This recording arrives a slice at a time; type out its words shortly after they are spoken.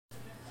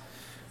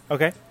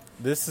Okay,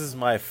 this is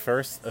my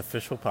first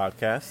official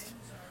podcast.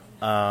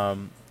 I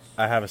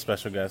have a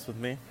special guest with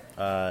me.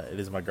 It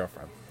is my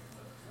girlfriend.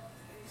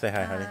 Say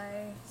hi, honey.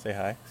 Hi. Say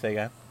hi. Say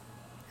again.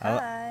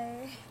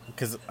 Hi.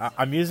 Because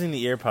I'm using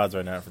the earpods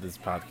right now for this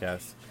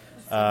podcast.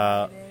 Let's see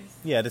how it is.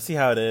 Yeah, to see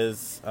how it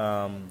is.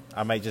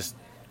 I might just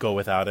go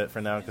without it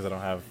for now because I don't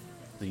have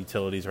the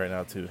utilities right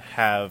now to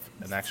have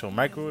an actual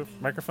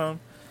microphone.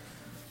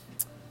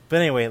 But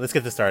anyway, let's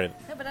get this started.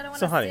 No, but I don't want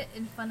So, to honey, sit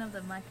in front of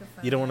the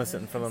microphone. you don't want to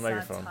sit in front of the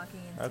and start microphone?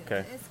 talking into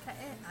Okay. it.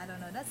 I don't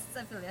know.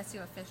 I feel that's too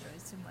official.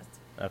 It's too much.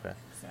 Okay.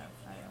 So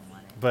I don't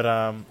want it.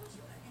 But,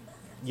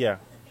 yeah.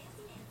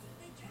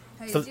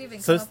 Hey, so- did you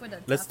even so come up with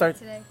a let's topic start-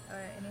 today or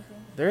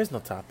anything? There is no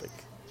topic.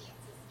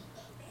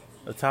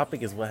 The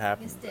topic is what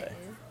happened Yes, there today.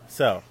 is.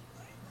 So,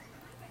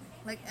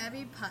 Like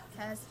every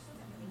podcast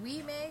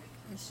we make,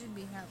 it should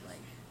be have like.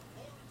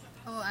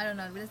 Oh, I don't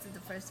know. This is the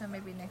first time.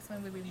 Maybe next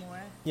one will be more.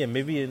 yeah,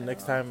 maybe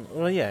next time.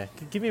 Well, yeah,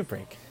 give me a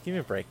break. Give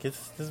me a break.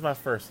 This is my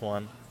first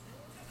one.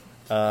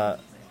 As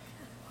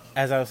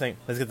I was saying,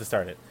 let's get this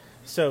started.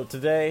 So,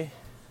 today,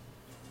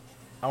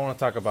 I want to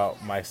talk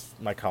about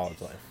my college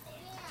life.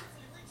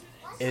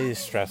 It is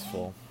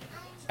stressful,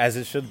 as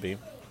it should be.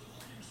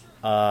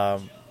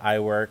 I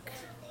work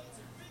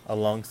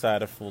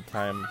alongside a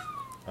full-time,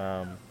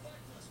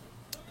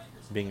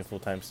 being a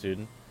full-time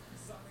student.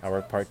 I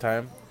work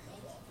part-time.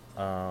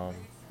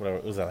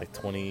 Whatever, was that like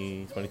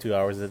 22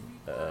 hours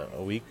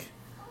a week,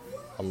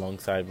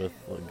 alongside with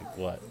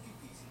like,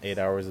 8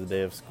 hours a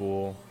day of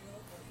school,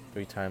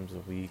 3 times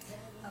a week.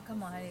 Oh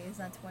come on, honey. It's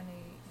not 20.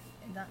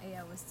 Not 8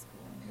 hours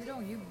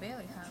school. You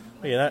barely have.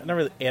 Yeah, not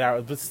really 8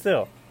 hours, but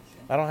still,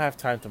 I don't have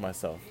time to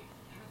myself.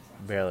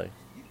 Barely.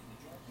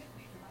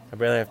 I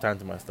barely have time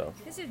to myself.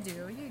 Yes, you do.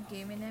 You're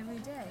gaming every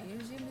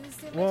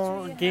day.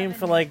 Well, game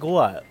for like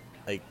what?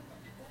 Like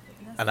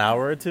an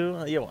hour or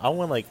two? Yo, I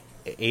want like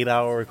an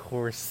 8-hour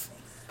course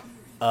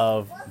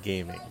of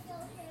gaming.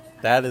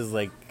 That is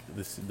like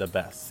the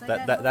best. So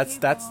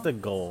That's the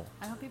goal.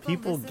 I hope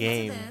People listen to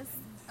game this,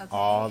 okay?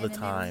 all the and then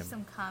time. Leave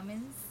some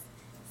comments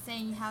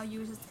saying how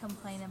you just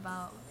complain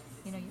about,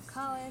 your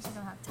college. You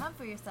don't have time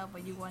for yourself,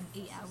 but you want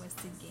 8 hours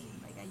to game.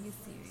 Like, are you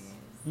serious?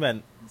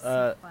 Man,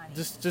 So funny.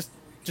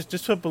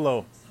 just put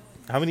below.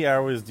 How many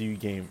hours do you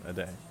game a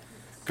day?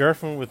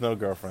 Girlfriend with no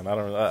girlfriend.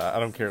 I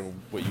don't care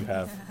what you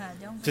have.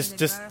 Don't Just be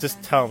the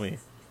girlfriend. tell me.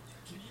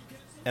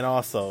 And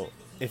also,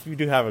 if you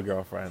do have a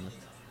girlfriend,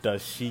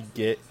 does she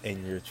get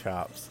in your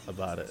chops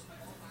about it?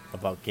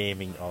 About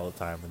gaming all the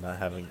time and not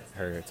having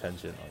her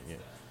attention on you?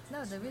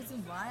 No, the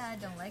reason why I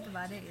don't like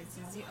about it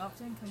is you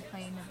often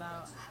complain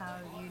about how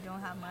you don't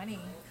have money,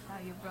 how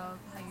you broke,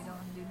 how you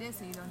don't do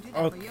this, or you don't do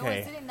that. But you're always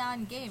Okay. sitting down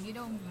and game. You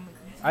don't.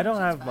 I don't choose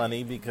have about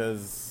money it.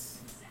 because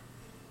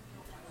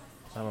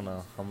I don't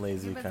know. I'm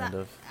lazy, Yeah, but kind that-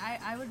 of.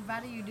 I would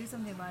rather you do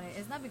something about it.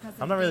 It's not because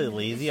I'm not really gaming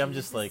lazy. issue, I'm it's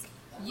just like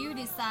you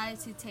decide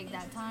to take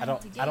that time I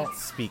to game. don't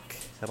speak.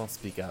 I don't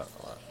speak out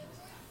a lot.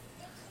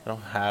 I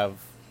don't have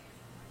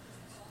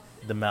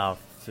the mouth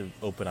to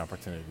open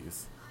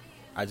opportunities.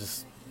 I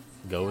just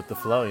go with the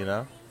flow, you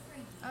know.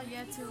 Oh,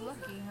 you're too lucky,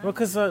 huh? Well,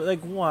 because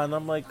like one,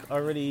 I'm like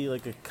already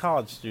like a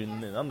college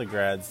student in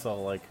undergrad,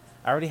 so like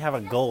I already have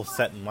a goal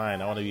set in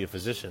mind. I want to be a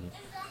physician,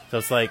 so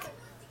it's like,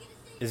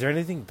 is there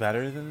anything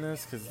better than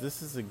this? Because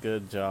this is a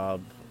good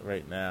job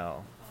right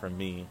now for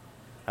me.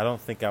 I don't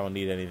think I will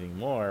need anything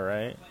more,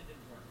 right?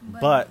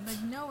 But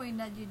knowing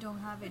that you don't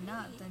have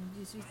enough, then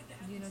you should,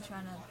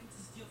 trying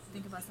to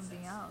think about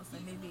something else.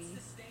 Like maybe,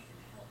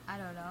 I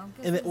don't know,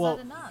 because it's not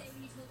enough.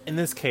 In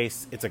this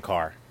case, it's a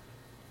car.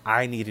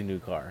 I need a new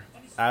car.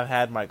 I've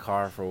had my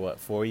car for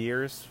 4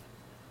 years?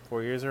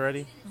 4 years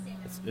already?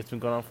 Mm-hmm. It's been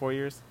going on 4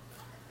 years.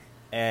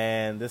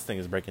 And this thing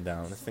is breaking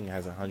down. This thing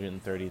has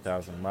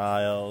 130,000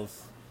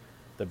 miles.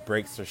 The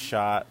brakes are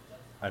shot.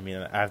 I mean,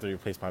 I have to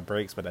replace my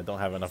brakes, but I don't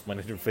have enough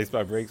money to replace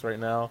my brakes right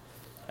now.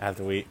 I have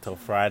to wait till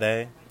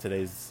Friday.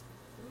 Today's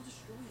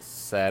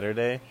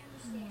Saturday.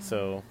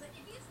 So,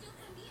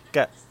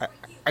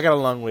 I got a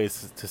long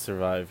ways to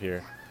survive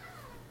here.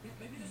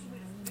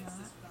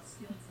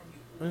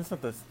 I mean, it's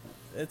not this.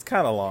 It's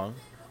kind of long.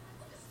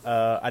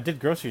 I did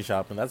grocery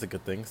shopping. That's a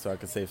good thing, so I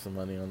could save some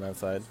money on that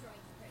side.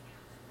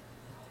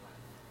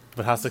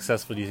 But how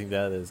successful do you think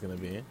that is going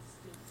to be?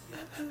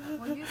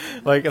 Well,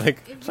 Like,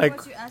 if you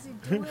want to actually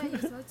do it, you're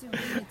supposed to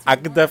read it. I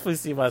could definitely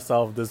see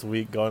myself this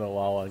week going to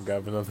Wawa and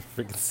grabbing another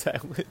freaking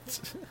sandwich.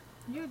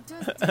 You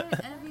just did it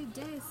every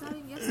day,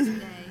 starting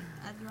yesterday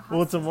at your house.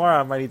 Well, tomorrow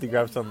I might need to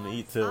grab something to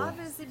eat too.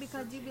 Obviously,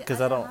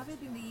 because I I don't- don't have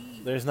anything to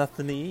eat. There's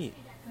nothing to eat.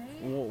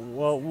 Right?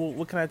 Well,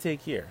 what can I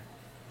take here?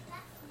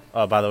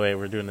 Oh, by the way,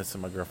 we're doing this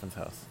in my girlfriend's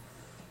house,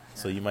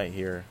 so you might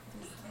hear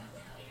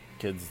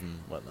kids and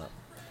whatnot.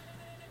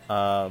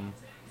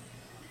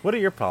 What are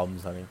your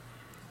problems, honey?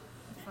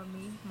 For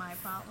me, my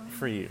problem.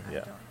 For you,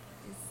 yeah.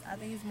 I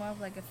think it's more of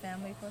like a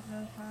family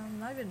personal problem.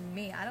 Not even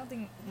me. I don't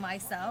think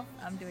myself.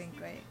 I'm doing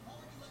great.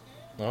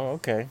 Oh,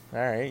 okay. All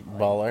right,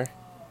 baller.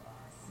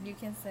 You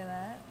can say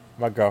that.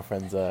 My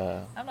girlfriend's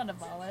I'm not a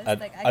baller. a,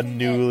 Like,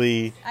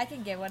 newly I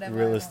can get whatever.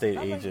 real I estate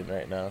want. agent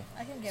right now.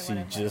 I can get She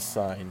whatever. just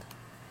signed.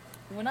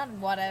 well, not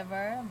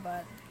whatever,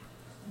 but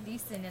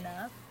decent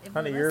enough.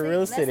 Honey, you're a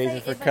real estate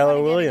agent for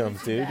Keller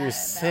Williams, dude. You're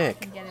sick.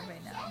 I can get it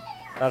right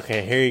now.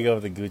 Okay, here you go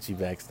with the Gucci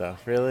bag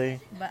stuff. Really?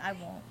 But I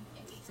won't.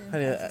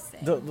 Honey,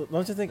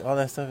 don't you think all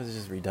that stuff is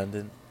just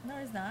redundant? No,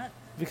 it's not.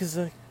 Because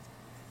like,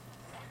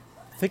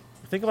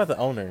 think about the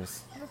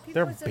owners.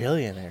 They're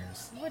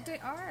billionaires. What they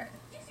are.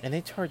 And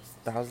they charge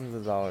thousands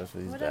of dollars for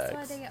these bags. That's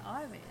why they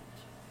are rich.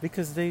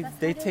 Because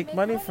they take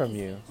money from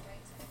you.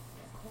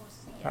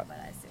 Yeah, but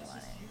I still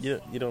want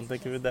it. You don't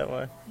think of it that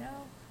way? No.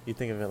 You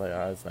think of it like,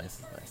 oh, it's nice,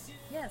 it's nice.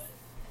 Yes.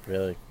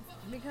 Really?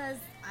 Because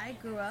I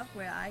grew up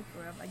where I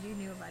grew up. You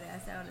knew about it.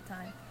 I say all the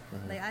time.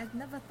 Mm-hmm. Like, I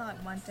never thought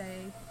one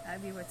day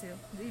I'd be able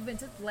to even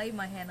just lay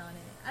my hand on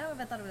it. I don't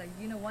ever thought it was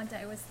like, one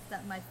day I would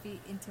step my feet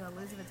into a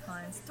Louis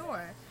Vuitton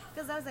store.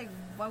 Because I was like,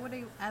 why would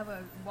I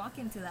ever walk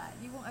into that?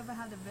 You won't ever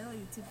have the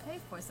ability to pay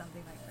for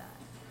something like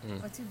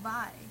that. Or to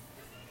buy.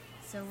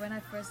 So when I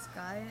first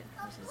got it,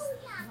 which is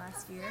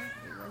last year,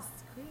 it was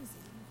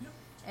crazy.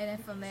 And then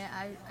from there,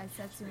 I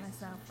said to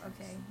myself,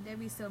 okay, there'll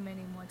be so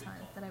many more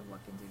times that I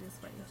walk into this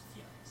place,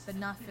 but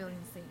not feeling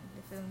the same.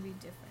 The feeling will be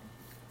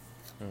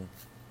different.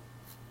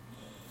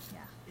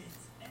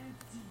 Yeah.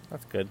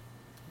 That's good.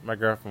 My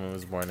girlfriend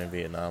was born in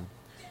Vietnam,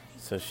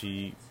 so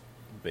she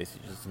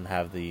basically just didn't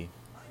have the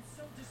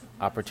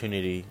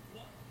opportunity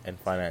and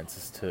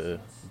finances to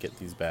get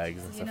these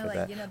bags and stuff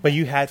like that. But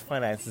you had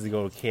finances to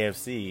go to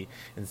KFC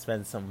and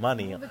spend some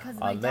money on there. Because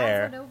my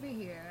dad over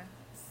here.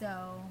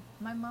 So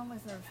my mom was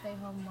a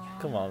stay-home mom.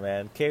 Come on,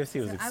 man.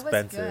 KFC was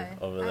expensive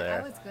over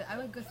there. I was good. I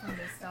was good from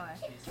the start.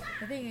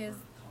 The thing is,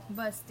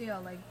 but still,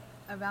 like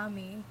around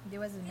me, there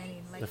wasn't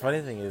many. Like the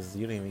funny thing is,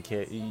 you don't even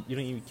you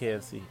don't eat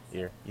KFC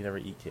here. You never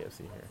eat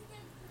KFC here.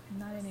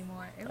 Not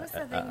anymore. It was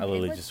the thing. I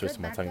literally just switched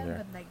my tongue there.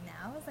 But like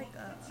now, it's like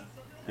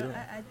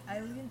I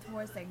lean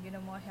towards like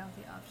more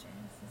healthy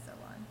options and so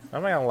on.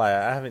 I'm not gonna lie.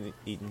 I haven't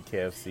eaten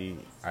KFC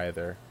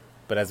either.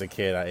 But as a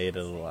kid, I ate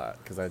it a lot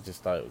because I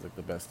just thought it was like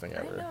the best thing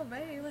ever. I know,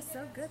 right? It was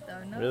so good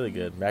though. No, really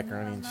good.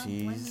 Macaroni and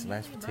cheese,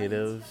 mashed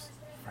potatoes,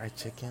 fried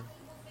chicken.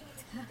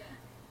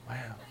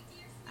 Wow.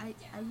 I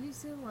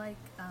used to like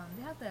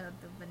they have the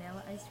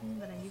vanilla ice cream,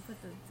 but then you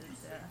put the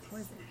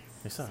what is it?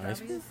 There's some ice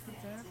cream?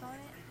 Syrup on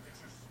it.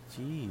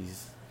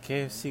 Jeez,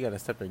 KFC gotta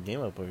step their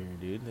game up over here,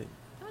 dude. That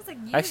was like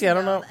years actually, I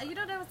don't know. You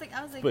know, that was like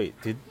I was like.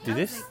 Wait, did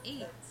this? Like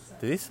 8.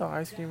 Did they sell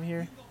ice cream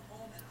here?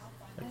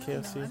 At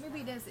KFC? Know.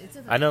 Maybe this. It's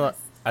just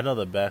I know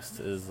the best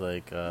is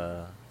like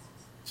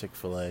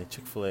Chick-fil-A.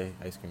 Chick-fil-A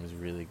ice cream is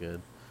really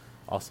good.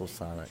 Also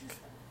Sonic.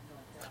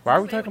 Why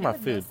are we talking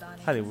about food?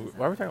 Honey,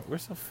 why are we talking? We're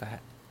so fat.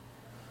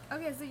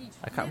 Okay, so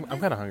I'm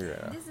kind of hungry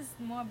right now. This is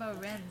more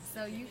about rent,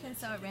 so you can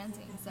start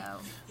ranting.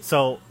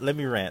 So let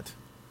me rant.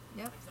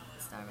 Yep,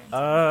 start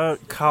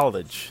ranting.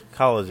 Colleges.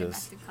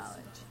 Back to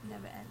college,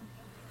 never end.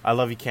 I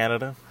love you,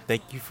 Canada.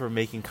 Thank you for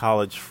making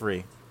college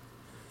free.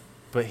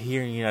 But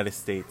here in the United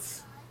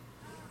States,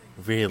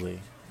 really,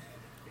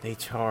 they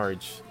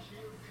charge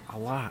a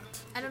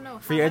lot. I don't know.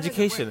 For your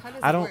education.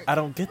 I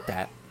don't get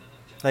that.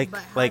 Like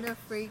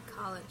free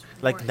college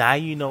like now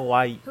you know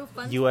why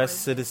U.S.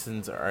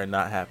 citizens are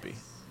not happy.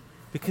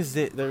 Because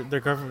their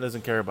government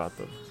doesn't care about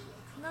them.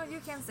 No, you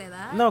can't say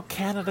that. No,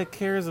 Canada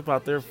cares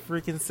about their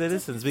freaking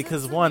citizens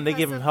because one, they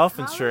give them health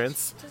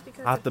insurance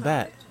out the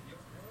bat.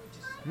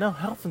 No,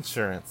 health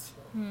insurance.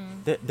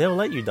 They'll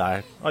let you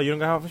die. Oh, you don't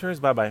got health insurance?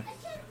 Bye-bye.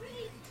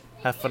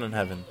 Have fun in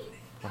heaven.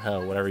 Or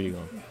hell, whatever you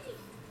go.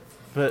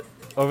 But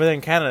over there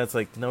in Canada, it's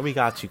like, no, we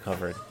got you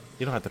covered.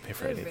 You don't have to pay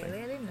for anything.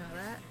 Really? I didn't know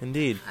that.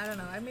 Indeed. I don't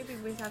know. Maybe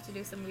we have to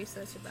do some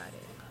research about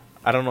it.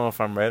 I don't know if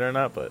I'm right or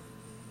not, but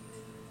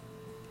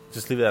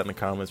just leave that in the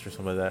comments or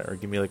something like that. Or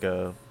give me like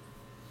a...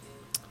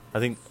 I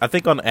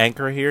think on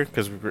Anchor here,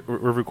 because we're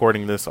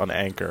recording this on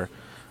Anchor,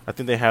 I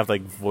think they have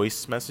like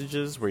voice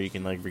messages where you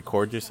can like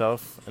record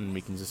yourself and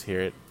we can just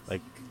hear it,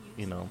 like,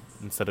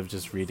 instead of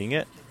just reading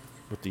it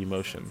with the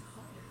emotion.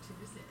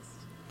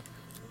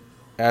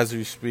 As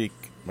we speak,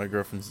 my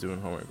girlfriend's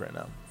doing homework right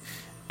now.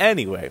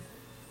 Anyway,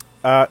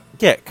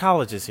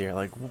 colleges here.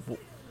 Like,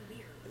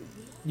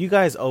 you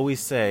guys always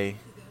say,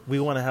 we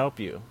want to help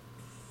you.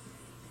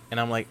 And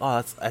I'm like,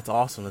 oh, that's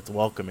awesome. That's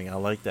welcoming. I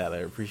like that. I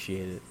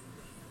appreciate it.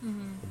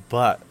 Mm-hmm.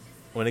 But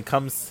when it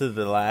comes to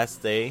the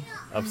last day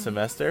of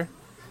semester,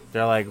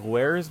 they're like,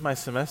 where is my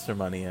semester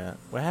money at?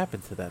 What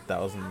happened to that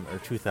 $1,000 or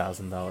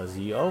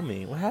 $2,000 you owe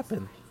me? What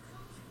happened?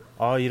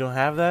 Oh, you don't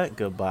have that?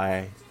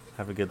 Goodbye.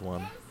 Have a good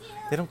one.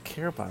 They don't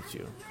care about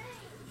you.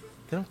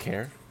 They don't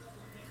care.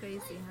 Crazy,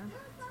 huh?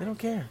 They don't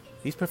care.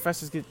 These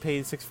professors get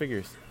paid 6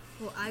 figures.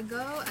 Well, I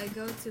go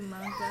to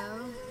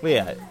Mongo. Well,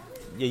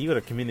 yeah, you go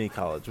to community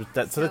college.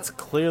 So that's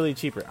clearly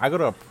cheaper. I go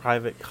to a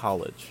private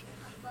college.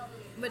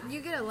 But you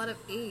get a lot of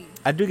aid.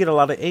 I do get a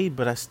lot of aid,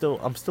 but I'm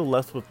still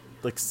left with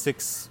like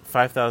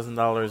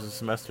 $5,000 a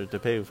semester to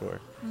pay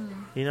for.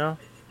 You know?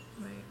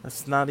 Right.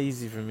 That's not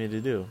easy for me to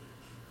do.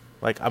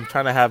 Like, I'm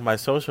trying to have my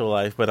social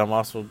life, but I'm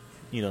also,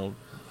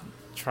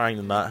 trying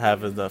to not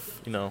have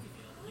enough,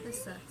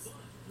 This sucks.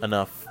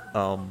 enough,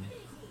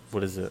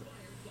 what is it?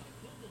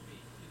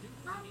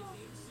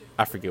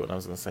 I forget what I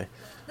was gonna say.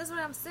 That's what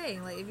I'm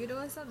saying. Like, if you don't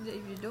like something,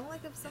 if you don't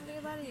like something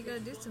about it, you gotta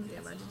do something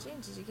about it to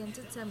change it. You can't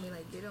just tell me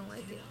like you don't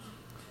like it.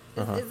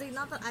 It's like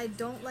not that I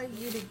don't like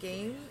you to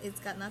game. It's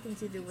got nothing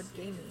to do with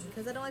gaming.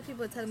 Because I don't like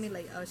people telling me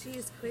like, oh, she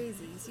is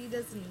crazy. She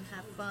doesn't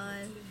have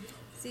fun.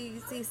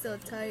 She's so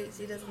tight.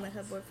 She doesn't let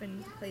her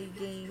boyfriend play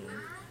game.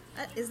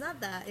 It's not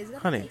that. It's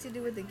got nothing to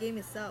do with the game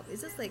itself.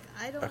 It's just like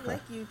I don't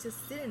like you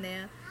just sitting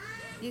there.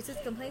 You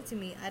just complain to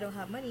me. I don't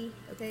have money.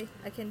 Okay,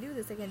 I can do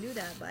this. I can do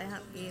that. But I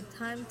have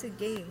time to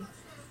game.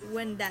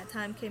 When that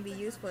time can be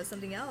used for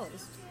something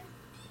else.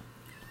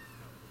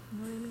 You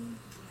know what I mean?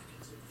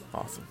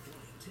 Awesome.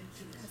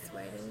 That's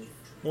why it is.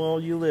 Well,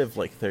 you live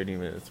like 30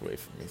 minutes away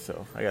from me,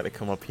 so I gotta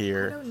come up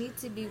here. I don't need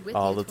to be with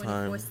all you the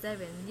time.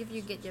 24/7. If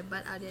you get your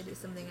butt out there, do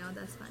something else,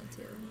 that's fine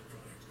too.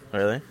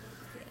 Really?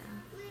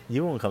 Yeah.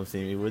 You won't come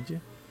see me, would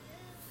you?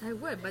 I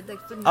would, but like.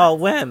 Oh,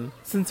 when?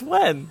 Since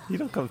when? You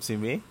don't come see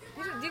me.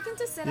 You can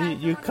just sit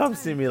You come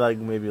see me like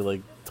maybe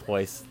like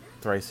thrice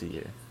a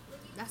year.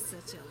 That's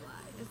such a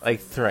lie. It's Like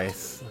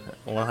thrice,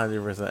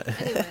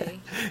 100%.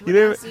 Anyway, what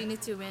You else do you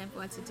need to rant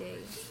for today?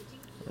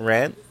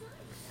 Rant?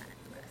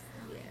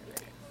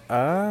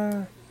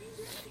 Yeah,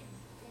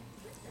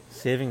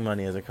 Saving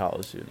money as a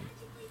college student.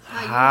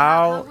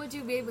 how would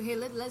you be able? Hey,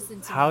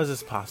 listen to How me. is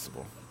this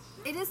possible?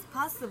 It is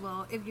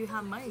possible if you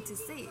have money to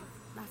save.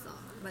 That's all.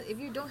 But if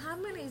you don't have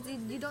money,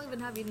 you don't even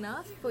have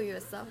enough for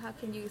yourself. How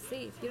can you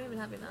save? You don't even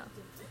have enough.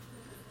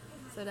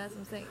 So that's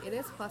what I'm saying. It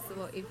is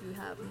possible if you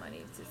have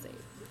money to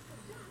save,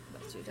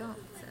 but you don't.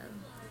 So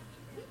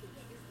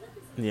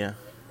Yeah.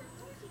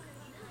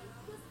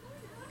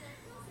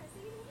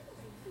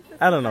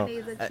 I don't know. Money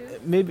is a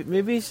truth.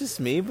 Maybe it's just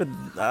me, but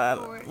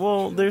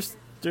well, there's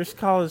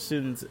college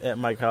students at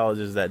my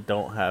colleges that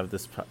don't have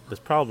this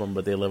problem,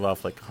 but they live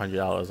off like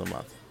 $100 a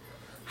month.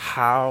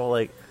 How,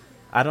 like,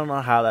 I don't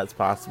know how that's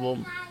possible.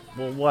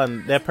 Well,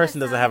 one, that person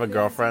doesn't have a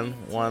girlfriend.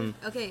 One,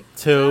 okay.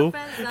 two.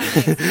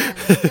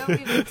 Don't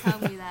even tell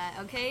me that.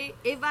 Okay.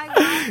 If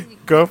I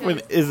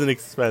Girlfriend is an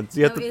expense.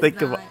 You have to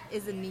think about.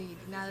 It's a need,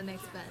 not an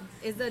expense.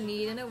 It's a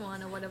need and a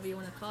want or whatever you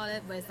want to call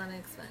it, but it's not an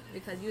expense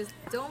because you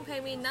don't pay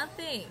me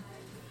nothing.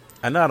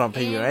 I know I don't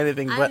pay you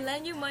anything, but I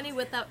lend you money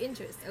without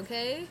interest.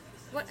 Okay.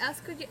 What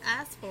else could you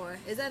ask for?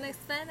 Is that an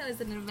expense or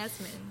is it an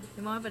investment? It's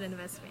more of an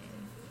investment.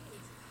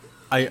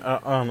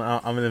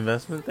 I'm an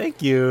investment.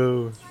 Thank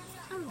you.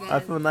 I'm good. I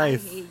feel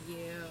nice. I hate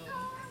you.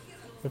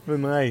 I feel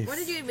nice. What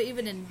did you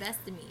even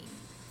invest in me?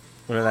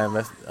 What did I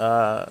invest?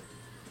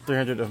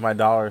 $300 of my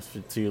dollars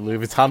to your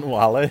Louis Vuitton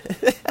wallet.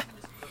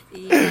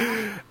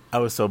 Yeah. I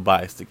was so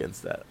biased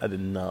against that. I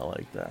did not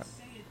like that.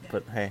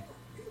 But hey,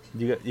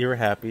 you were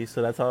happy,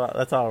 so that's all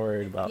I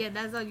worried about. Yeah,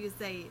 that's all you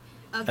say.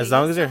 Okay, As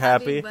long as so you're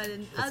happy, but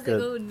that's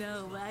good. Oh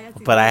no,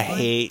 But I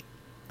hate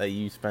that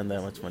you spend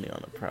that much money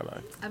on a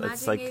product.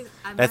 That's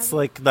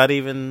like not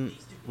even,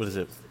 what is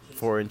it?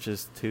 4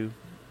 inches 4x2.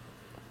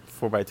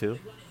 What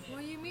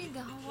do you mean?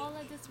 The whole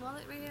wallet, this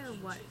wallet right here, or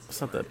what?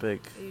 It's not that big.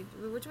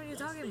 Which one are you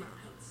talking about?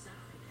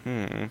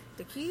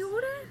 The key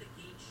holder?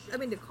 I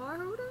mean the car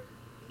holder?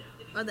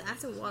 Or the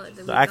actual wallet?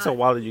 The actual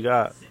wallet you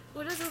got.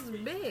 Well, this is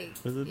big.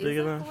 Is it big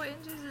enough? 4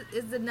 inches?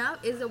 Is it now?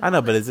 Is it? I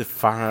know, but is it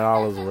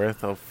 $500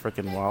 worth of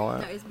freaking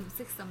wallet? No, it's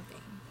 6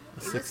 something.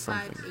 Six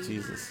something.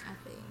 Jesus. I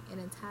think, and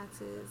then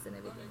taxes and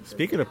everything.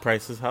 Speaking of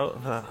prices,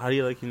 how do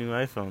you like your new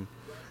iPhone?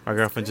 My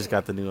girlfriend just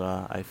got the new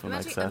iPhone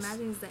XS.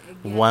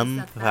 Imagine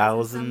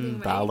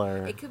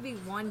 $1,000. It could be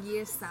 1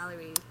 year's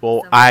salary.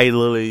 Well,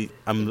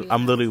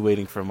 I'm literally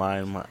waiting for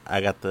mine. I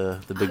got the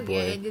big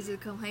boy. And you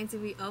just complain to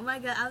me. Oh my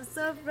god, I'm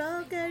so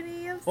broke,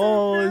 honey. I'm so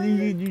Oh, broke.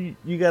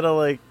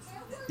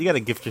 you gotta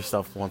gift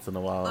yourself once in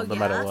a while, no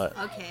matter what.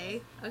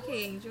 Okay,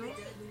 Angel.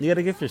 You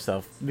gotta gift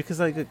yourself because,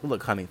 like,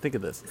 look, honey, think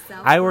of this.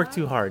 Self-love? I work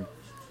too hard.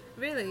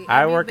 Really?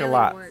 I work a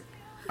lot. Work.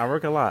 I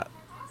work a lot.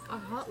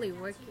 I'm hardly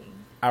working.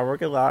 I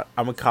work a lot.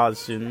 I'm a college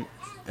student,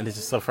 and it's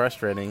just so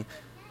frustrating.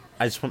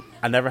 I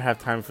never have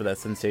time for that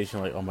sensation,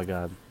 like, oh my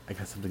god, I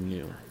got something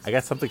new. I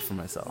got something for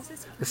myself.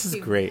 This is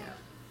great.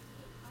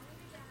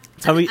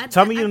 Tell me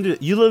you don't do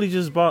it. You literally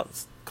just bought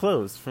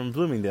clothes from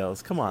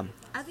Bloomingdale's. Come on.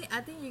 I think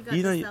you got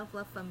the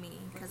self-love from me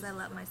because I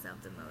love myself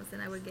the most,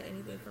 and I would get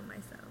anything for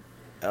myself.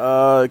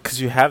 Because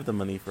you have the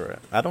money for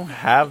it. I don't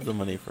have the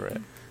money for it.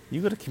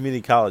 You go to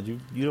community college,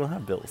 you don't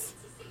have bills.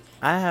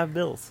 I have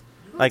bills.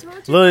 Like,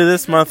 literally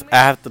this month, I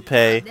have to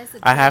pay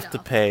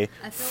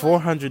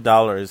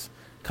 $400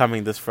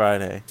 coming this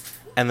Friday,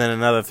 and then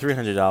another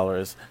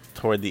 $300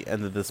 toward the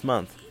end of this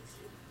month.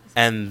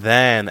 And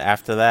then,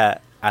 after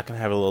that, I can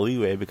have a little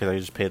leeway because I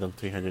just pay them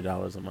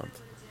 $300 a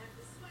month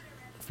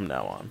from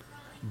now on.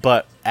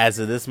 But as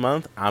of this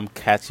month, I'm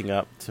catching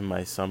up to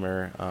my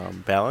summer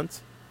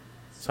balance,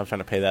 so I'm trying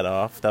to pay that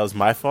off. That was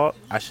my fault.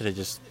 I should have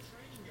just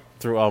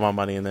threw all my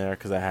money in there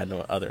because I had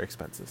no other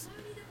expenses.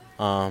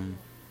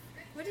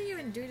 What did you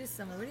even do this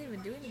summer? We didn't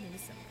even do anything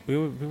this summer. We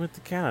went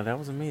to Canada. That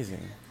was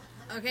amazing.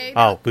 Okay.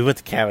 Oh, we went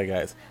to Canada,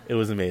 guys. It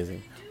was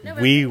amazing.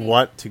 We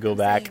want to go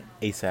back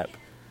ASAP.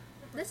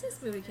 Let's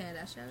just move to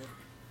Canada, shall we?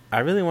 I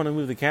really want to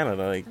move to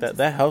Canada. Like that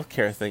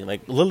healthcare thing.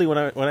 Like literally,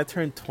 when I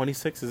turn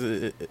 26,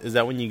 is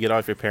that when you get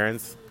off your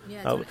parents?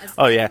 Yeah.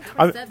 Oh yeah.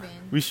 27.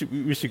 We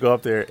should go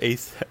up there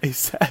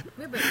ASAP.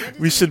 Wait, but where did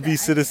We you should get be that?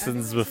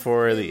 citizens I think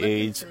before we the should look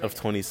age into of it.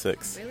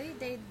 26. Really?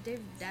 They're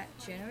that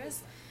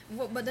generous?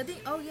 Well, but the thing,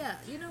 oh yeah,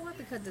 you know what?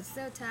 Because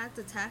their tax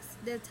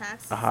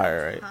is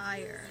Higher, right?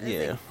 higher. It's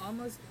Yeah. like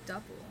almost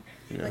double.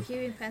 Yeah. Like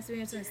here in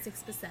Pennsylvania, it's only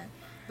 6%.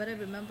 But I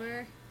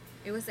remember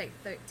it was like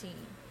 13.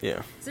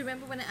 Yeah. So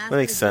remember when I asked That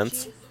makes for the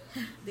sense.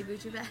 Gucci, the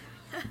Gucci bag?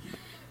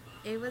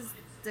 It was,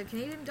 the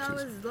Canadian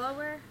dollar was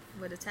lower,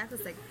 but the tax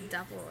was like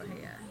double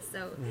here.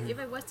 So if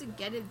I was to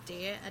get it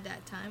there at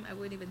that time, I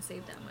wouldn't even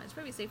save that much.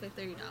 Probably save like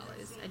 $30.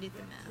 I did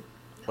the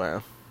math.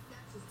 Wow.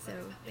 So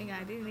thank God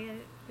I didn't get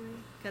it.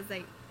 Because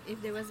like, if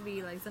there was to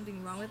be like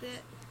something wrong with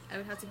it, I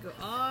would have to go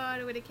all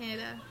the way to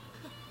Canada.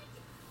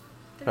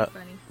 That'd be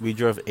funny. We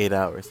drove 8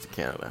 hours to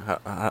Canada.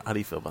 How do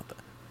you feel about that?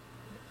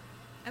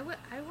 I want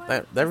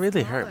That a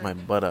really hurt smaller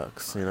my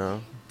buttocks, you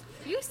know?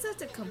 You're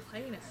such a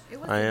complainer. It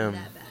wasn't I am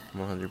that bad.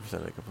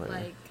 100% a complainer.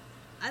 Like,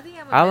 I think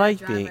I'm a I bad like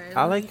driver. being.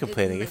 I like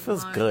complaining. It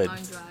feels good. Long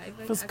It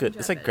drive. feels I good. can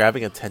It's drive like better.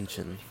 grabbing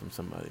attention from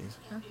somebody.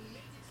 Huh?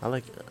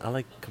 I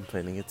like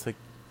complaining. It's like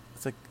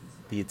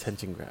the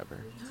attention grabber.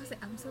 I was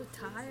like, I'm so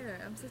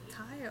tired.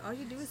 All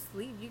you do is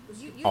sleep.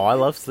 You Oh, I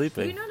love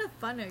sleeping. You're not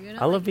a funner. You're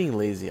not I love like, being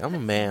lazy. I'm a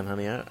man,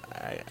 honey.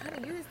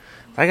 Honey, you're,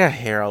 I got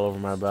hair all over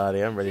my body.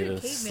 I'm ready you're a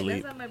to caveman.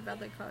 sleep. That's what my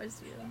brother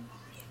calls you.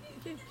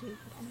 You're a caveman.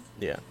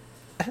 Yeah.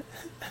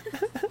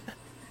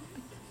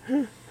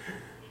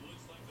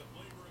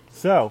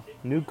 So,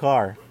 new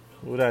car.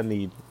 What do I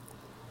need?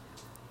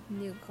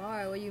 New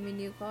car? What do you mean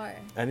new car?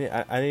 I need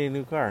a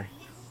new car.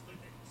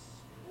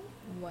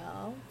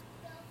 Well,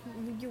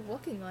 you're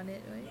working on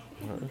it, right?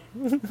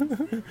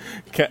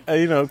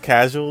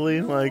 Casually,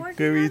 You're like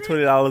working maybe on it?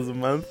 $20 a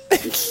month.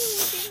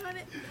 Working on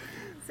it.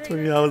 So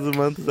 $20 a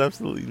month is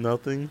absolutely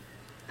nothing.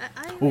 I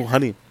Oh,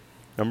 honey,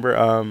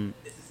 remember?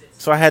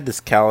 So I had this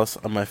callus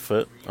on my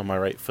foot, on my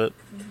right foot,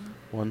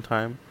 one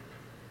time,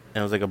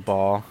 and it was like a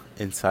ball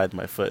inside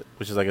my foot,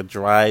 which is like a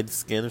dried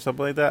skin or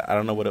something like that. I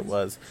don't know what it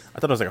was. I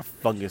thought it was like a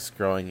fungus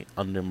growing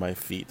under my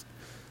feet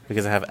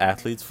because I have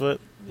athlete's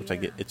foot, which I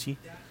get itchy.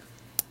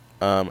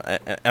 And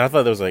I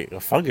thought there was like a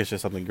fungus or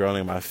something growing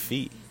in my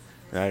feet,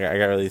 and I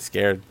got really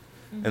scared.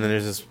 And then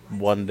there's this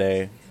one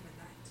day.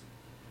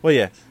 Well,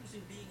 yeah,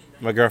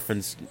 my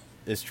girlfriend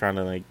is trying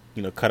to like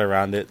cut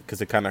around it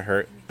because it kind of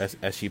hurt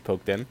as she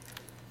poked in.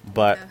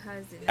 But how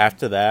does it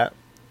after that,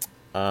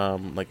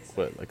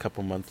 a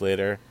couple months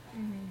later,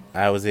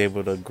 I was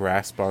able to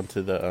grasp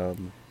onto the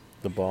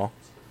ball,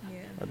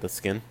 the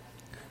skin,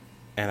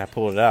 and I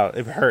pulled it out.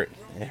 It hurt.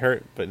 It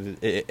hurt, but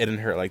it didn't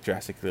hurt like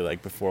drastically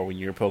like before when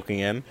you were poking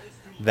in.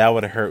 That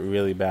would have hurt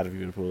really bad if you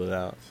would have pulled it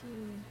out.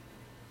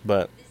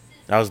 But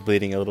I was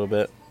bleeding a little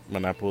bit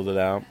when I pulled it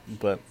out.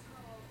 But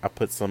I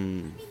put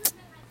some,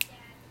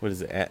 what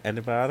is it,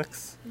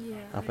 antibiotics? Yeah.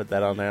 I put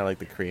that on there, like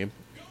the cream,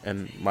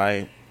 and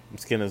my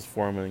skin is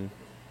forming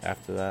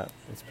after that.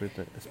 It's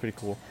pretty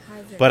cool.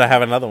 But I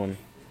have another one.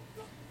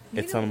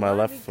 It's on my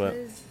left foot.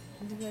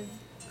 Because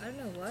I don't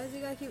know why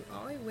you gotta keep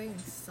always wearing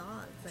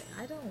socks. Like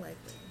I don't like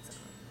wearing socks.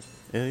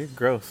 Yeah, you're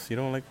gross. You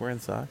don't like wearing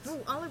socks? No,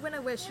 only when I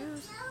wear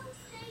shoes.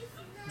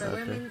 But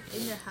when I'm Okay.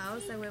 in the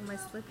house, I wear my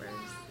slippers.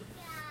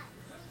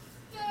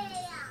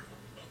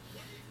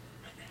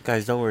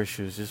 Guys, don't wear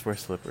shoes. Just wear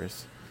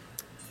slippers.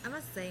 I'm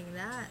not saying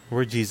that.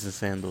 Wear Jesus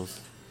sandals.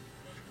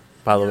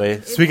 By the No, way,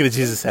 it speaking of makes-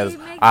 Jesus it sandals,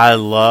 makes I it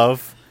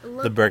love the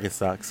look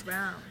Birkenstocks.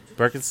 Brown.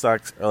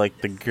 Birkenstocks are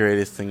like the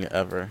greatest thing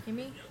ever. You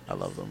mean? I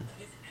love them.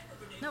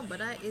 No, but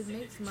it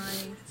makes my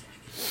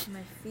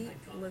feet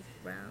look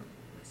brown.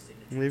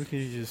 Maybe because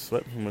you just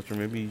sweat too much, or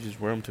maybe you just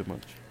wear them too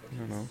much. I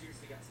don't know.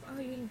 Oh,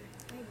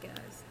 I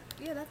guess.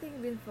 Yeah, that thing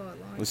been for a long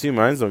Well, time. see,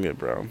 mine don't get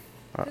brown.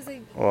 'Cause,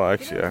 like, Well,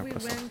 actually, we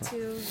went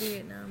to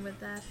Vietnam with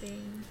that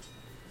thing.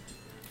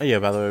 Oh yeah,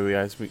 by the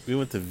way, we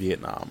went to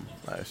Vietnam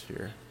last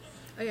year.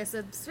 Okay,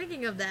 so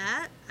speaking of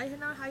that, I don't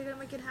know how you're gonna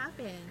make it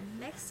happen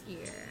next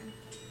year.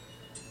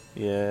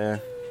 Yeah,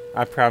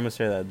 I promised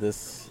her that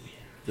this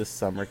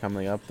summer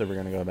coming up that we're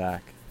gonna go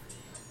back.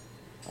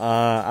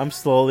 I'm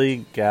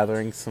slowly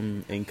gathering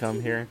some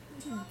income here,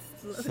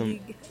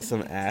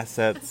 some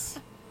assets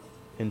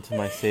into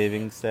my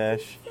savings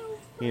stash.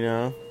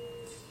 It'll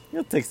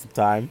take some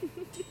time.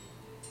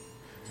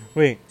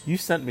 Wait, you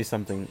sent me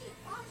something.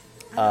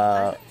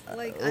 I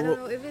don't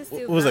know if it's still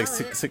It was like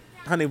valid. six,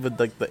 honey, but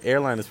like the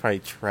airline is probably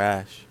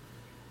trash.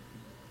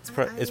 It's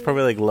I-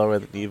 probably like lower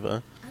than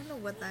Eva, I don't know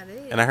what that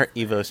is. and I heard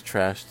Eva is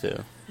trash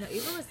too. No,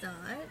 Eva was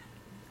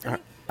not.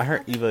 I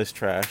heard Eva is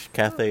trash.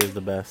 Cathay is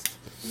the best.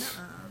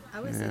 Nuh-uh. I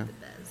would say Yeah. the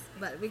best,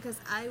 but because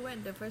I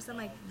went the first time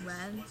I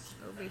went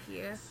over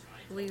here,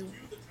 we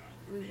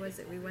went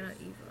on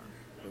Eva.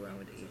 We went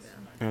with Eva.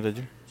 Oh, did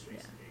you? Yeah.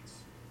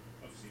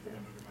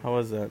 How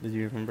was that? Did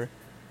you remember?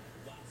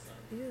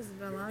 It was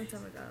a long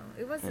time ago.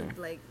 It wasn't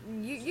like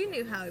you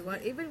knew how it was.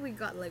 Even we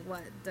got like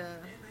what the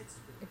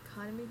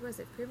economy was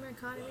it premium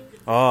economy?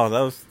 Oh, that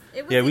was.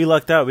 It was Yeah, we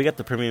like- lucked out. We got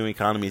the premium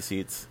economy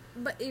seats.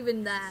 But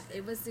even that,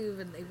 it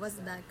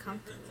wasn't that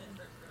comfortable.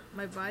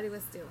 My body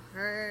was still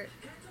hurt.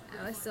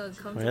 I was so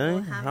uncomfortable.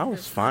 Really? Half I of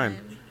was the fine.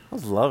 time. I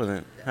was loving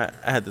it.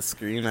 I had the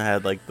screen. I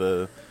had like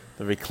the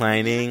You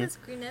reclining. had the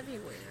screen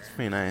everywhere. It's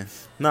pretty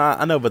nice. No,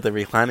 I know, but the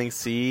reclining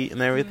seat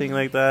and everything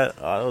like that.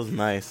 Oh, that was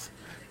nice.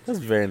 That was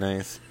very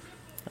nice.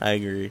 I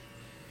agree.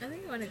 I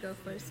think I want to go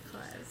first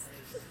class.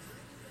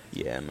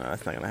 Yeah, no,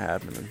 that's not gonna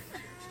happen.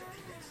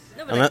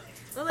 No, but Unless,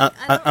 well,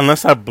 I don't,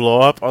 unless I blow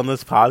up on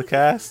this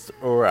podcast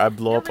or I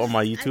blow No, up but on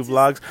my I YouTube just-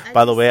 vlogs. I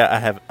By the just- way, I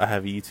have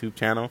a YouTube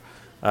channel,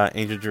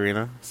 Angel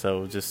Jarena.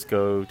 So just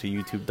go to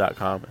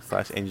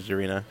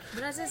youtube.com/AngelJarena.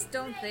 But I just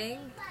don't think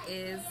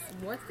it's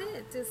worth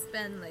it to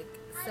spend like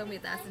so many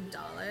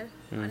 $1,000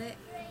 on it,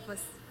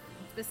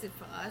 especially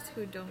for us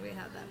who don't really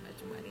have that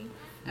much money.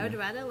 I would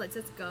rather let's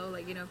just go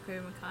like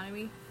premium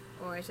economy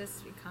or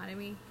just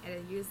economy and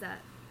then use that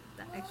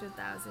extra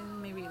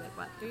 1,000, maybe like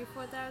what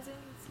 3,000-4,000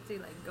 to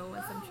like go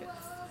on some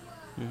trips.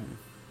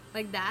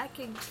 Like that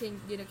can take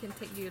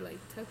you like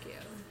Tokyo,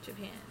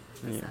 Japan,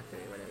 or South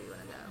Korea, whatever you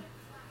want to go.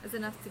 It's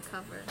enough to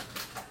cover.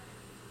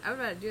 I would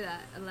rather do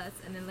that unless,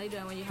 and then later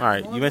on when you have All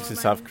right, more, you mentioned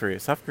more South money- Korea.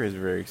 South Korea is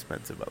very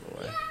expensive, by the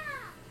way.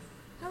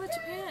 How about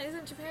Japan?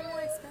 Isn't Japan more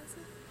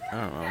expensive? I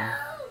don't know.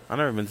 I've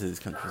never been to these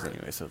countries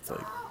anyway, so it's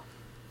like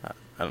I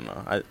don't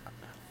know.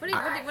 What do you,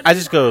 I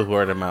just go with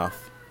word of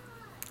mouth.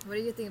 What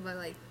do you think about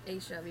like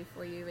Asia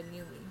before you even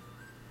knew me?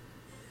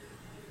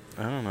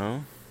 I don't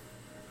know.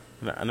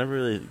 I never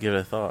really give it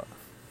a thought.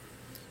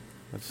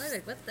 I was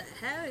like, what the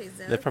hell is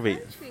that? They probably.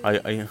 country?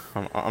 I'm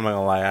not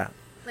gonna lie.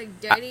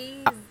 Like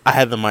dirty? I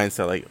had the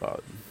mindset like, oh,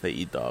 they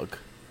eat dog.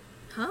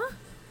 Huh?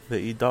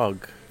 They eat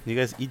dog. You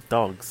guys eat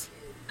dogs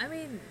I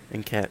mean,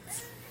 and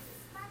cats.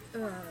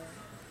 ugh.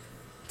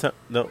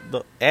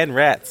 And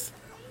rats.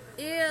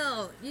 Ew,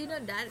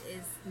 that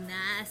is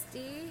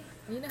nasty.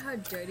 You know how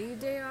dirty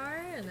they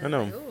are? And I I'm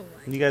know. like, oh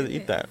my You guys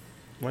goodness. eat that.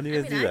 Why do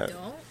you guys do I that?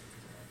 don't.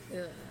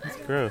 Ugh, It's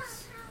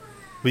gross.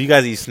 But you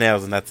guys eat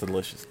snails and that's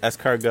delicious.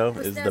 Escargot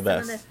But is that's the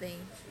another best. thing.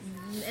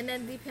 And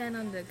then depend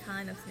on the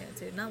kind of snail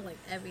too. Not like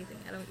everything.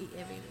 I don't eat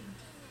everything.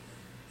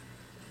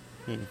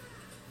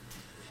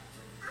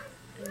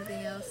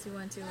 Anything else you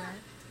want to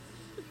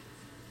add?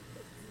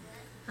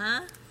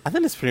 Huh? I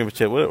think that's pretty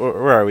much it.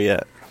 Where are we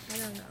at? I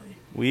don't know.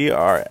 We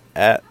are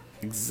at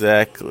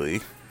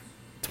exactly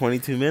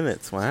 22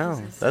 minutes. Wow,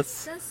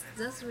 Jesus.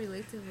 That's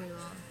relatively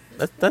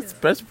long.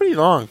 that's pretty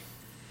long.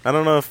 I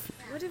don't know if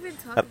What have we been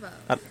I, talking about?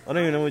 I don't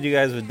even know what you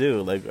guys would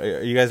do. Like,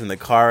 are you guys in the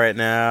car right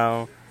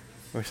now,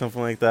 or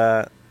something like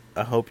that?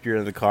 I hope you're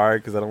in the car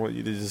because I don't want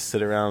you to just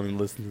sit around and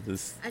listen to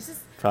this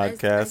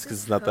podcast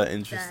because it's not that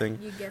interesting.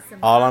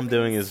 All I'm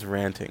doing is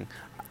ranting,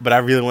 but I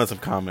really want some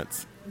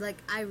comments. Like,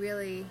 I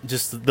really...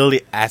 Just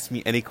literally ask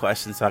me any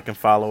questions so I can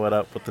follow it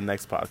up with the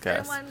next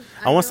podcast.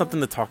 I want something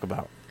to talk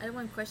about. I don't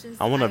want questions.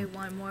 I want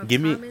more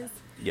give me comments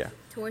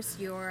towards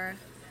your,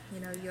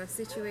 your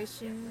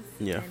situations.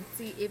 Yeah. And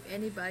see if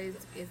anybody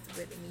is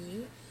with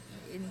me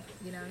in,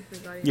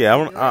 regarding Yeah,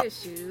 your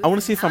issues. I want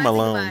to see if I'm how I think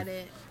alone. about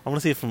it. I want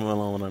to see if I'm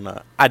alone or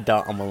not. I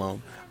doubt I'm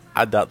alone.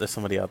 I doubt there's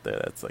somebody out there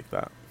that's like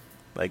that.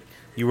 Like,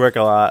 you work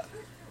a lot.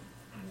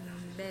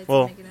 Beds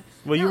Well, making a-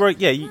 well, you No, work.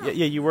 Yeah, no.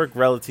 you work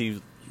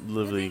relatively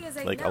The thing is,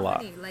 like no, a lot.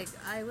 honey, like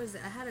I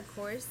had a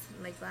course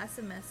like last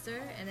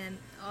semester, and then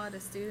all the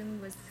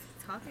student was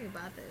talking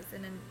about this,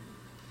 and then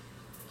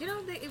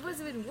it was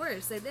even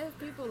worse. Like there are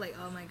people like,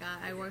 oh my god,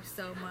 I work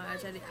so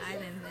much at the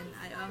island,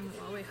 and I'm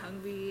always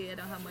hungry. I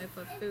don't have money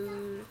for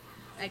food.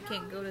 I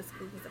can't go to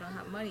school because I don't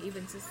have money.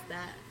 Even just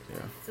that. Yeah.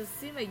 So it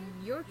seems like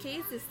your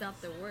case is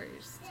not the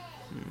worst.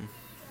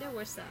 There are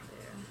worse out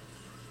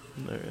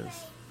there. There is.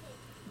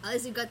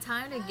 Unless you got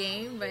time to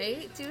game,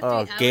 right? 2-3 Oh,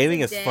 hours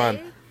gaming a is day.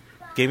 fun.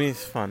 Gaming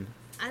is fun.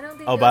 I don't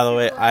think. Oh, by the those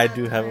way, people I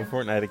do have a time.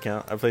 Fortnite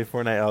account. I play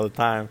Fortnite all the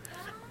time.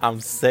 I'm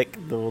sick.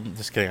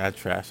 Just kidding. I'm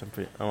trash.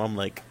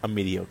 I'm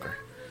mediocre.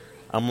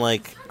 I'm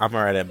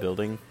alright at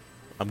building.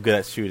 I'm good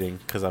at shooting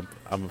because I'm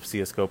a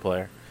CS:GO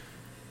player.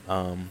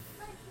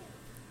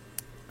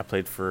 I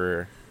played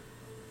for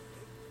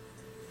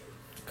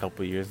a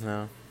couple years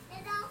now.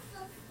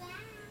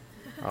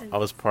 I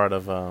was part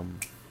of I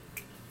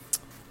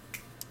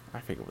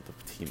forget what the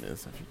team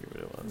is. I forget what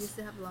it You was.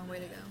 still have a long way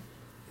to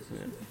go.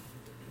 Yeah.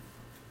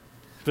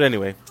 But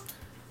anyway,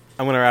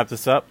 I'm gonna wrap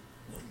this up.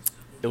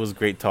 It was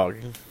great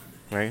talking,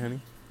 right,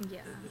 honey?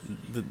 Yeah.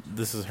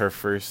 This is her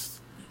first,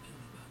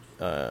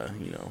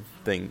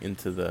 thing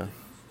into the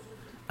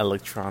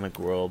electronic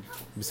world.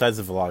 Besides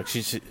the vlog,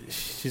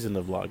 she's in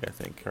the vlog, I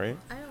think, right?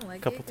 I don't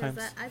like Couple it because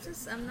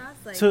times. I'm not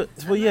like. So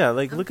well, I'm yeah, not-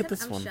 like I'm look at kinda-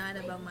 this one. I'm shy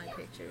about my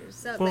pictures.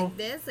 So Well, like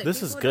this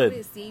this is people good.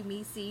 don't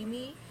really see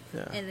me,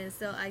 Yeah. and then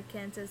so I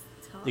can't just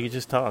talk. You can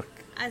just talk.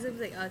 I was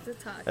like, to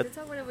talk, That- to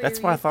talk whatever that's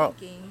you're why I thought-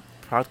 thinking.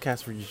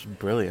 Podcasts were just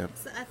brilliant.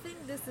 So I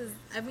think this is.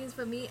 I mean,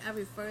 for me, I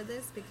prefer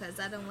this because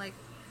I don't like.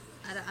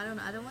 I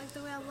don't like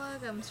the way I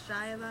look. I'm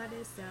shy about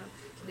it. So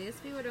these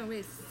people don't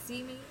really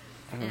see me,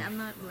 and I'm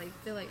not like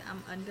feel like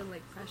I'm under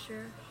like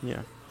pressure.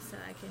 Yeah, So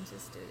I can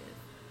just do it.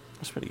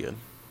 that's pretty good.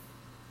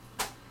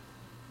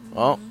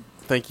 Well,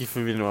 thank you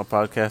for being on my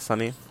podcast,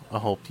 honey. I'll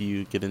help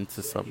you get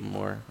into something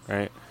more,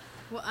 right?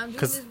 Well, I'm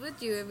doing this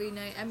with you every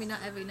night. I mean, not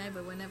every night,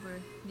 but whenever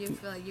you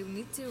feel like you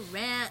need to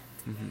rant.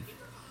 Mm-hmm.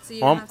 So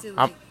you don't have to,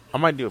 like... I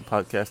might do a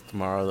podcast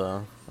tomorrow,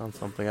 though, on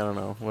something. I don't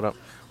know. What up?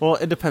 Well,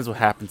 it depends what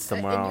happens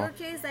tomorrow. In your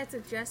case, I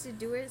suggest you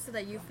do it so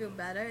that you feel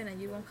better and then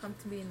you won't come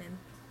to me and then,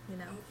 you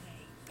know...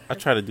 I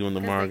try to do it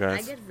tomorrow,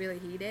 guys. I get really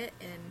heated,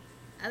 and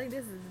I think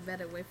this is a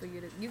better way for you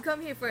to... You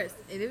come here first,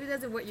 and if it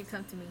doesn't work, you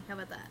come to me. How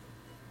about that?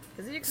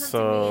 Because if you come to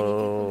me and you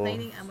keep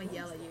complaining, I'm going to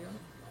yell at you.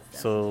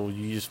 So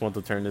you just want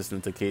to turn this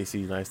into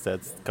Casey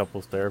Neistat's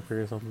couples therapy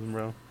or something,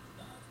 bro?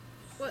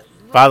 What?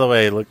 By the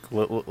way,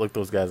 look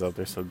those guys out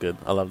there, so good.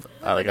 I love.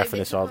 I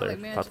finished all their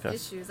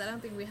podcasts. Issues. I don't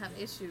think we have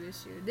issue.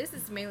 This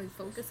is mainly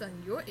focused on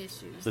your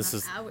issues, this not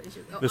is our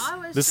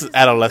issues. This is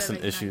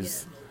adolescent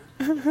issues.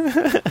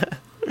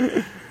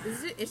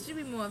 It should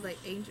be more of like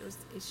Angel's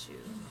issue.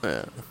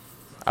 Yeah,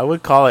 I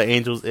would call it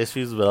Angel's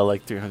issues, but I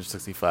like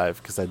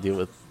 365 because I deal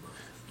with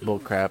bull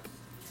crap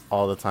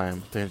all the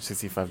time,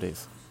 365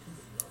 days.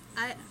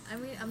 I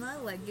mean, I'm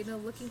not like,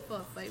 looking for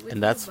a fight with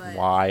and that's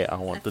why I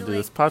want to do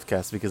this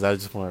podcast, because I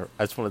just want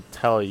to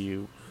tell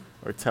you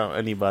or tell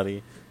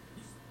anybody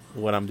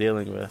what I'm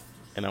dealing with,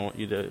 and I want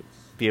you to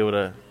be able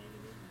to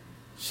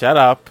shut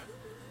up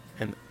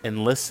and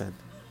listen.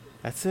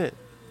 That's it.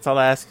 That's all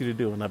I ask you to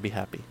do, and I'll be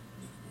happy.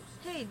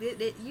 Hey,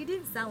 you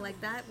didn't sound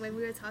like that when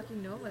we were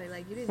talking normally.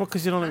 Like, you didn't. Well,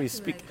 because you don't let me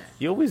speak. Like,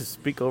 you always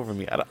speak over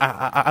me.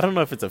 I don't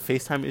know if it's a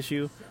FaceTime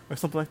issue or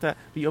something like that,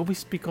 but you always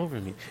speak over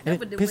me,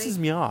 and it pisses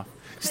me off.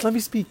 Just let me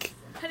speak.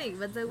 Honey,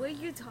 but the way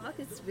you talk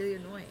is really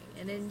annoying,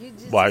 and then you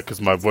just... Why? Because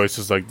my voice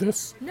is like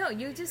this? No,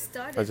 you just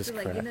started to,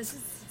 like,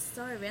 just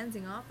start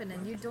ranting off, and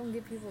then you don't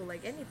give people,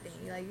 like, anything.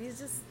 Like, you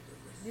just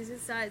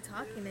started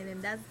talking, and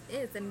then that's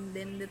it. And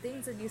then the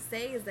things that you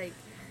say is, like,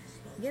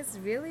 gets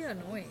really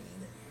annoying.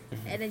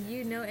 Mm-hmm. And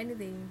then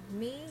anything.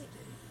 Me,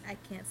 I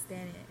can't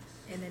stand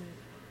it.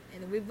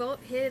 And we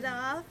both hit it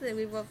off, and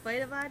we both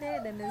fight about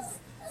it, and it's...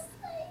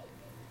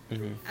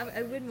 Mm-hmm.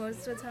 I win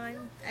most of the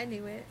time. I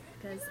knew it,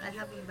 because I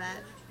have a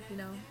bad...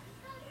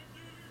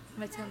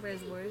 my temper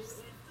is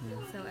worse,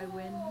 so I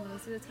win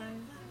most of the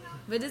time.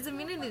 But it doesn't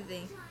mean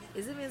anything.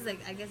 It just means,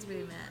 like, I get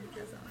really mad,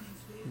 that's all.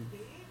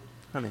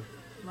 Honey.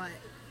 What?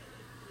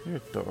 You're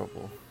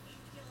adorable.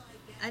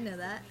 I know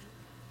that.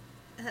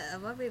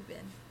 What have we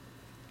been?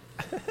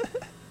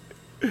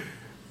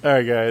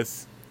 Alright,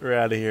 guys. We're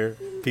out of here.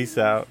 Peace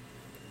out.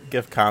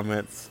 Give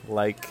comments.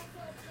 Like.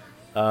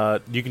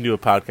 You can do a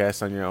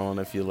podcast on your own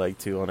if you like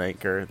to on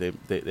Anchor.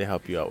 They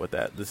help you out with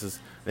that.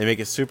 They make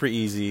it super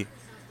easy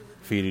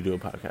for you to do a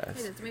podcast.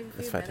 Hey,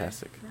 it's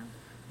fantastic. No?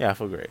 Yeah, I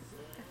feel great.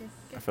 Okay,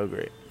 I feel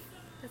great.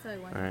 That's what I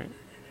want. All right.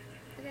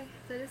 Okay,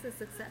 so this is a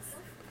success.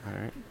 All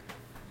right.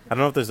 I don't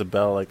know if there's a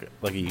bell like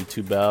a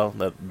YouTube bell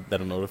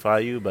that'll notify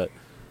you, but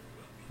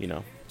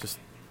just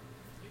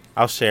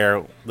I'll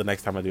share the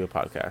next time I do a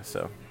podcast.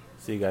 So,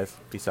 see you guys.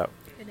 Peace out.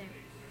 Good night.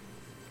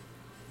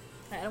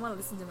 I don't want to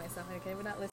listen to myself. Okay, we're not listening.